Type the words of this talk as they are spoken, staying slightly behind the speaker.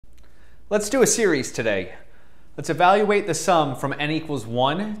Let's do a series today. Let's evaluate the sum from n equals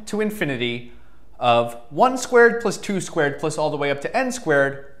 1 to infinity of 1 squared plus 2 squared plus all the way up to n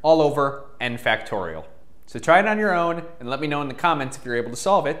squared all over n factorial. So try it on your own and let me know in the comments if you're able to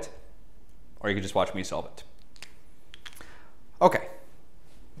solve it, or you can just watch me solve it. Okay,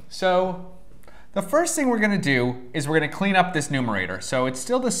 so the first thing we're going to do is we're going to clean up this numerator. So it's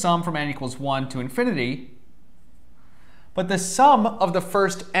still the sum from n equals 1 to infinity, but the sum of the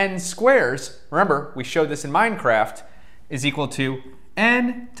first n squares, remember we showed this in Minecraft, is equal to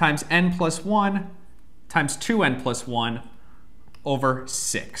n times n plus 1 times 2n plus 1 over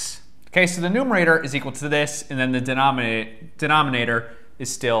 6. Okay, so the numerator is equal to this, and then the denominator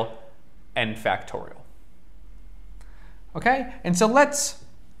is still n factorial. Okay, and so let's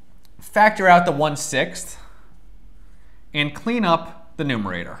factor out the 1/6 and clean up the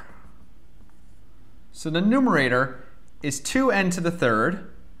numerator. So the numerator is 2n to the third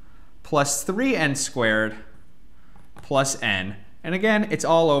plus 3n squared plus n. And again, it's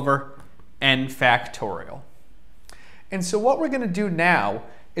all over n factorial. And so what we're going to do now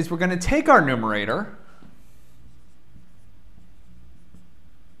is we're going to take our numerator,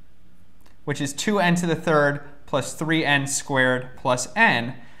 which is 2n to the third plus 3n squared plus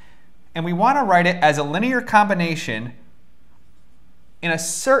n, and we want to write it as a linear combination in a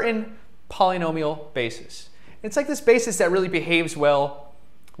certain polynomial basis. It's like this basis that really behaves well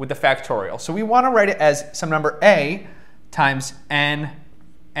with the factorial. So we want to write it as some number a times n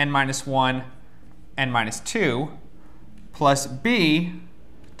minus 1, n minus 2, plus b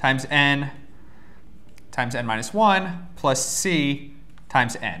times n minus 1, plus c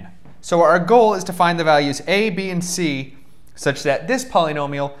times n. So our goal is to find the values a, b, and c such that this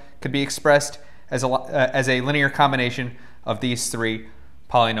polynomial could be expressed as a linear combination of these three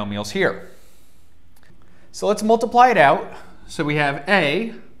polynomials here. So let's multiply it out. So we have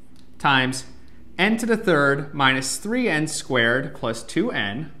a times n to the third minus 3n squared plus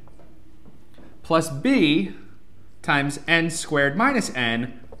 2n plus b times n squared minus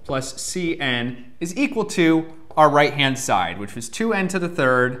n plus cn is equal to our right-hand side, which was 2n to the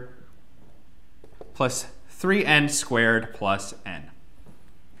third plus 3n squared plus n.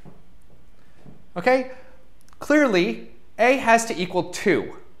 Okay, clearly a has to equal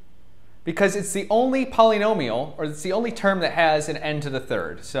 2 because it's the only polynomial, or it's the only term that has an n to the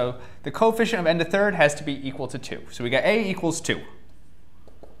third. So the coefficient of n to the third has to be equal to 2. So we got a equals 2.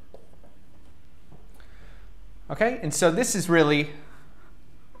 Okay, and so this is really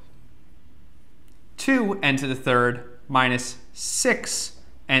 2n to the third minus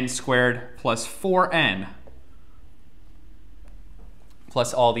 6n squared plus 4n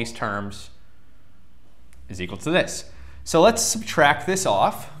plus all these terms is equal to this. So let's subtract this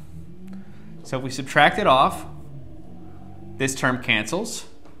off. So if we subtract it off, this term cancels.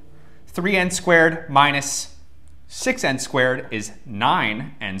 3n squared minus 6n squared is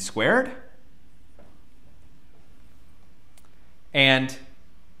 9n squared. And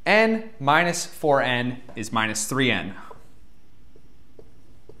n minus 4n is minus 3n.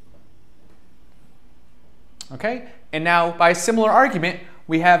 Okay, and now by a similar argument,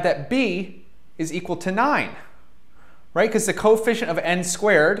 we have that b is equal to 9. Right, because the coefficient of n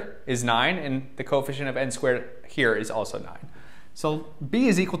squared is 9, and the coefficient of n squared here is also 9. So b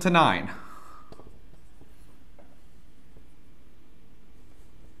is equal to 9.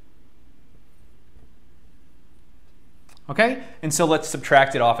 Okay, and so let's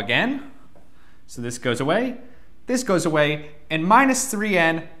subtract it off again. So this goes away, and minus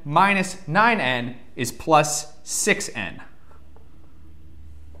 3n minus 9n is plus 6n.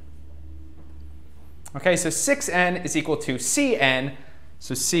 Okay, so 6n is equal to cn,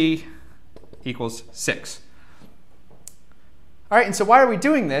 so c equals 6. All right, and so why are we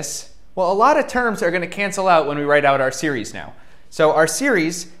doing this? Well, a lot of terms are going to cancel out when we write out our series now. So our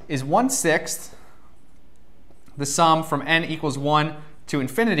series is 1/6, the sum from n equals 1 to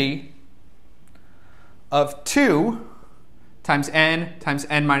infinity of 2 times n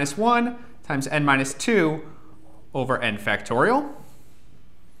minus 1 times n minus 2 over n factorial,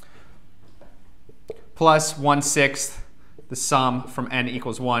 plus 1/6 the sum from n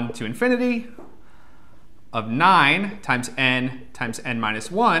equals 1 to infinity of 9 times n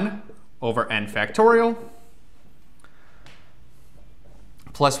minus 1 over n factorial,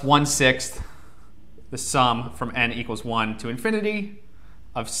 plus 1/6 the sum from n equals 1 to infinity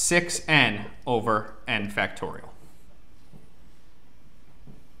of 6n over n factorial.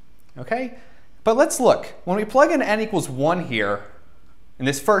 Okay, but let's look. When we plug in n equals 1 here in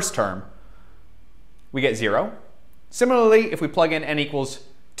this first term, we get 0. Similarly, if we plug in n equals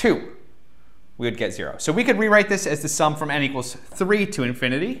 2, we would get 0. So we could rewrite this as the sum from n equals 3 to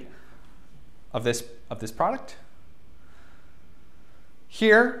infinity of this product.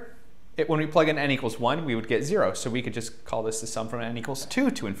 Here, when we plug in n equals 1, we would get 0. So we could just call this the sum from n equals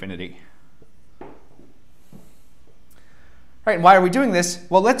 2 to infinity. Right, and why are we doing this?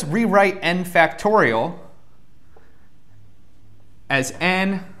 Well, let's rewrite n factorial as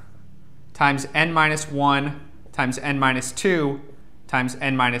n times n minus 1 times n minus 2 times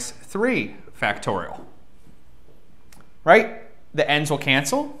n minus 3 factorial. Right? The n's will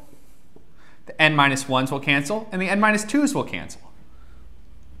cancel, the n minus 1's will cancel, and the n minus 2's will cancel.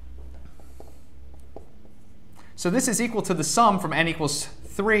 So this is equal to the sum from n equals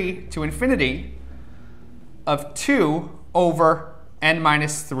 3 to infinity of 2 over n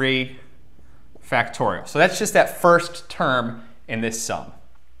minus 3 factorial. So that's just that first term in this sum.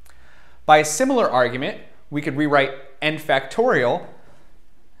 By a similar argument, we could rewrite n factorial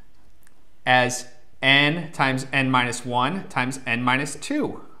as n times n minus 1 times n minus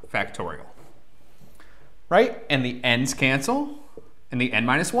 2 factorial. Right? And the n's cancel, and the n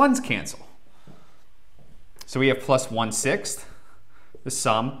minus 1's cancel. So we have plus 1/6, the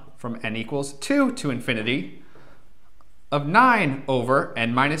sum from n equals 2 to infinity of 9 over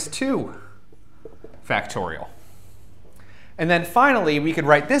n minus 2 factorial. And then finally, we could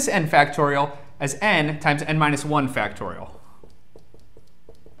write this n factorial as n times n minus 1 factorial.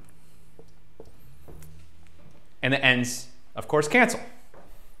 And the n's, of course, cancel.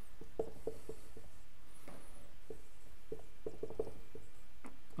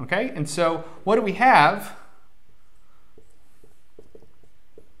 Okay, and so what do we have?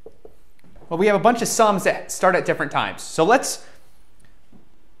 Well, we have a bunch of sums that start at different times. So let's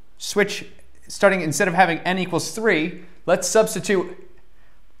switch, starting instead of having n equals 3, let's substitute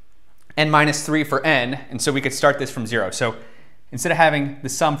n minus 3 for n, and so we could start this from 0. So instead of having the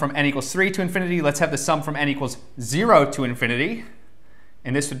sum from n equals 3 to infinity, let's have the sum from n equals 0 to infinity,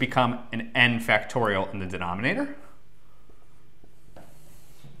 and this would become an n factorial in the denominator.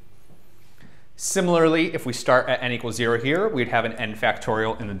 Similarly, if we start at n equals 0 here, we'd have an n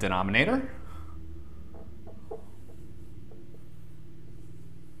factorial in the denominator.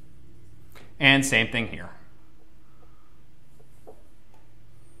 And same thing here.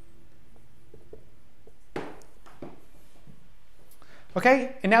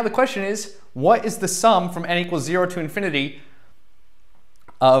 Okay, and now the question is, what is the sum from n equals 0 to infinity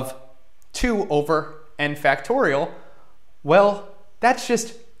of 2 over n factorial? Well, that's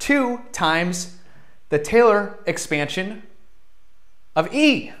just 2 times the Taylor expansion of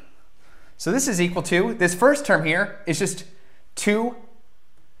e. So this is equal to, this first term here is just 2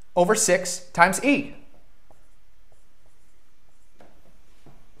 over 6 times e.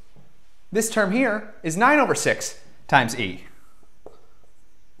 This term here is 9 over 6 times e.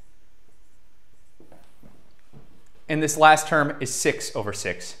 And this last term is 6 over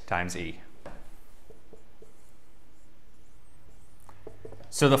 6 times e.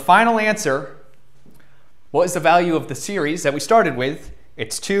 So the final answer, what is the value of the series that we started with?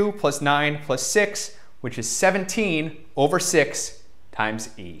 It's 2 plus 9 plus 6, which is 17 over 6 times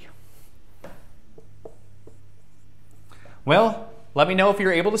e. Well, let me know if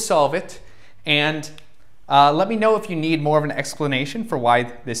you're able to solve it, and let me know if you need more of an explanation for why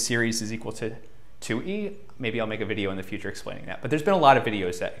this series is equal to 2e. Maybe I'll make a video in the future explaining that, but there's been a lot of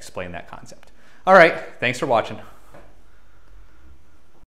videos that explain that concept. All right, thanks for watching.